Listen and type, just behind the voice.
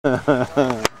Okay,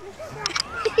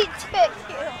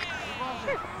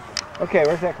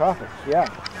 where's that coffee? Yeah,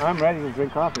 I'm ready to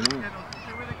drink coffee now.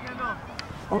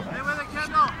 Oh. Hey, with a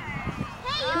candle.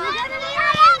 Can you get it,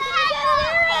 Aaron? Can you get it,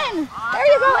 Aaron? There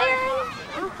you go, Aaron.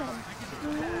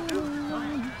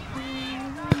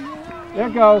 There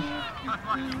it goes.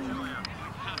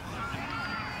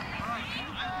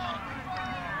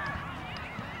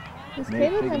 Does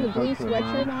Caleb have a blue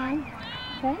sweatshirt on?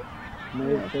 Okay.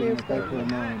 Maybe taking a picture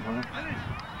of mine, huh?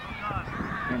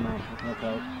 Come on, look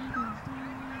out.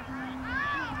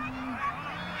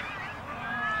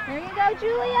 There you go,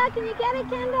 Julia. Can you get it,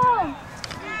 Kendall?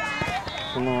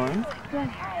 Lauren? Yeah.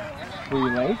 Were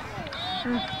you late?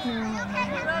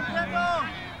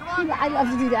 I love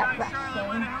to do that rap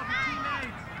thing.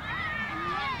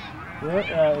 Where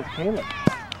is Caleb?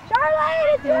 Charlotte,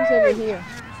 it's yours. Over here.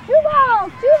 2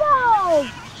 balls, 2 balls.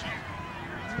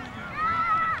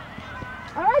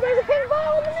 All right, there's a pink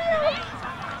ball in the middle.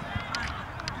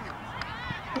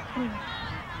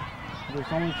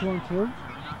 There's only 2 and 2?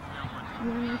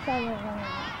 There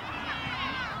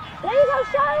you go,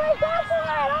 Charlotte. Go for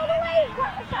it. All the way,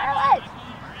 Charlotte.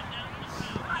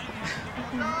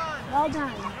 Well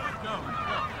done.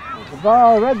 The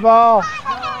ball, red ball.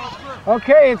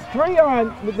 Okay, it's 3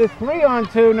 on. There's 3 on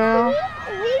 2 now.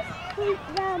 Tape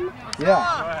them.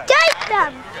 Yeah. Tape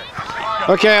them.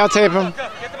 Okay, I'll tape him.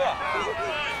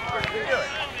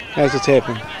 I have to tape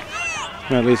him.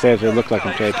 Or at least I have to look like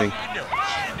I'm taping.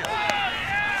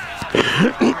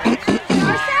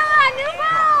 Marcella, new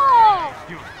ball.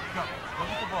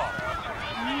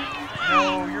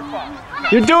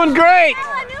 You're doing great.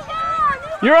 Marcella, new ball.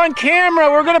 You're on camera.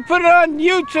 We're going to put it on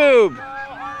YouTube.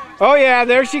 Oh, yeah,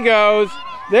 there she goes.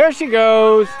 There she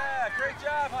goes. Yeah, great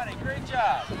job, honey. Great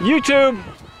job. YouTube.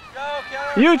 Go,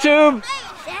 Kelly. YouTube.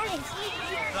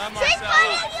 Done,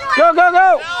 Marcella. Go, go,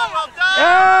 go. Well done.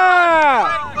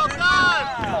 Ah! Well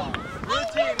done. Blue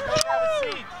team, go grab a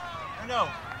seat. Or no,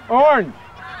 Orange.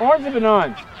 Orange have been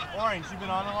on. orange. You've been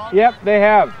on a long? Yep, they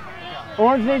have.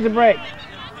 Orange needs a break.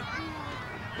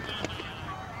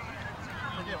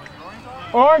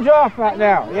 Orange off right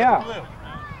now, yeah. Blue.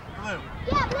 Blue.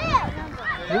 Yeah, blue.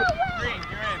 Green,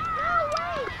 you're in. No,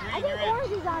 wait. I think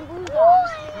orange is on, blue's on.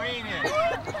 Green in.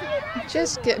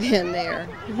 Just get in there.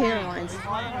 The hairline's.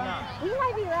 You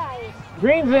might be right.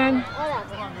 Green's in. Whatever.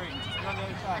 Come on, green. Just go on the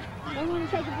other side. I'm going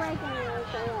to take a break anyway,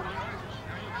 so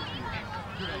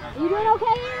you doing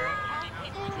okay, Aaron?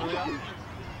 Julia, you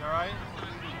all right?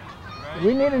 Ready?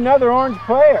 We need another orange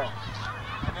player. I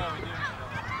know, we do.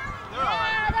 They're all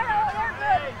right. Yeah, they're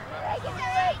good. They can do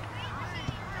it.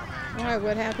 Why?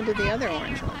 What happened to the other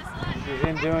orange one? She's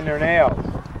in doing their nails.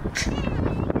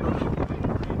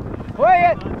 Play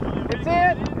it. It's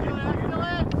in.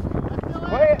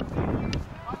 Play it.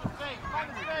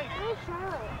 Where's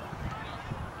Charlotte?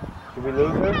 Did we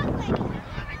lose her?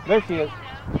 There she is.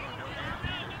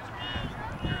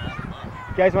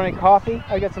 You guys want any coffee?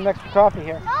 I got some extra coffee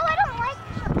here. No, I don't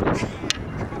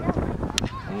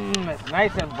like It's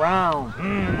nice and brown.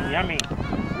 Yummy. Hey,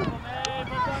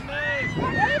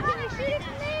 can you shoot it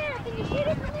from there? Can you shoot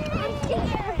it from there?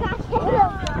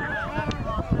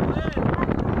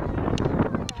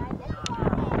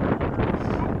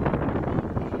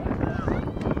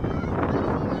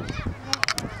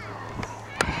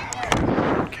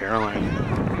 Caroline.